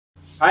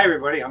Hi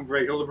everybody, I'm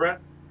Greg Hildebrandt,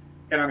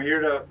 and I'm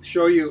here to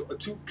show you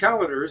two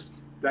calendars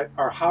that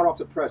are hot off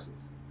the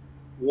presses.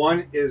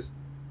 One is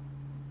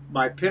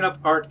my pinup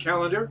art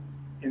calendar,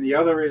 and the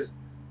other is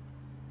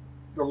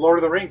the Lord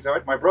of the Rings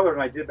art my brother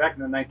and I did back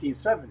in the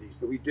 1970s.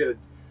 So we did a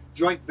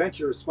joint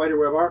venture,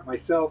 Spiderweb Art,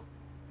 myself,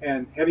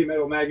 and Heavy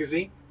Metal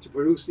Magazine, to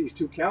produce these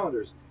two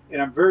calendars.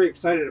 And I'm very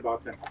excited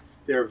about them.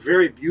 They're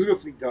very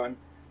beautifully done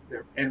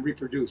and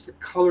reproduced. The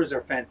colors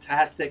are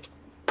fantastic,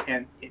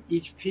 and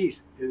each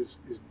piece is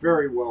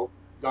very well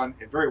done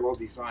and very well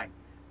designed.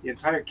 The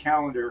entire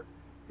calendar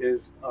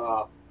is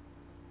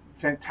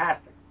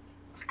fantastic.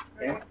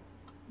 Right. And,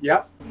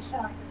 yep. You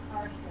sound like a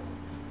car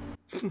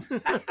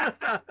salesman.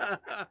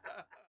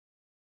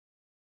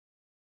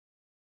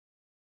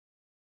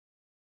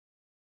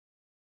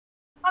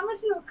 I'm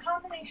listening to a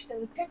combination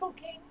of the Pickle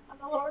King on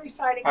the Lower East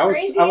Side and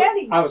Crazy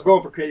Eddie. I was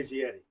going for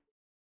Crazy Eddie.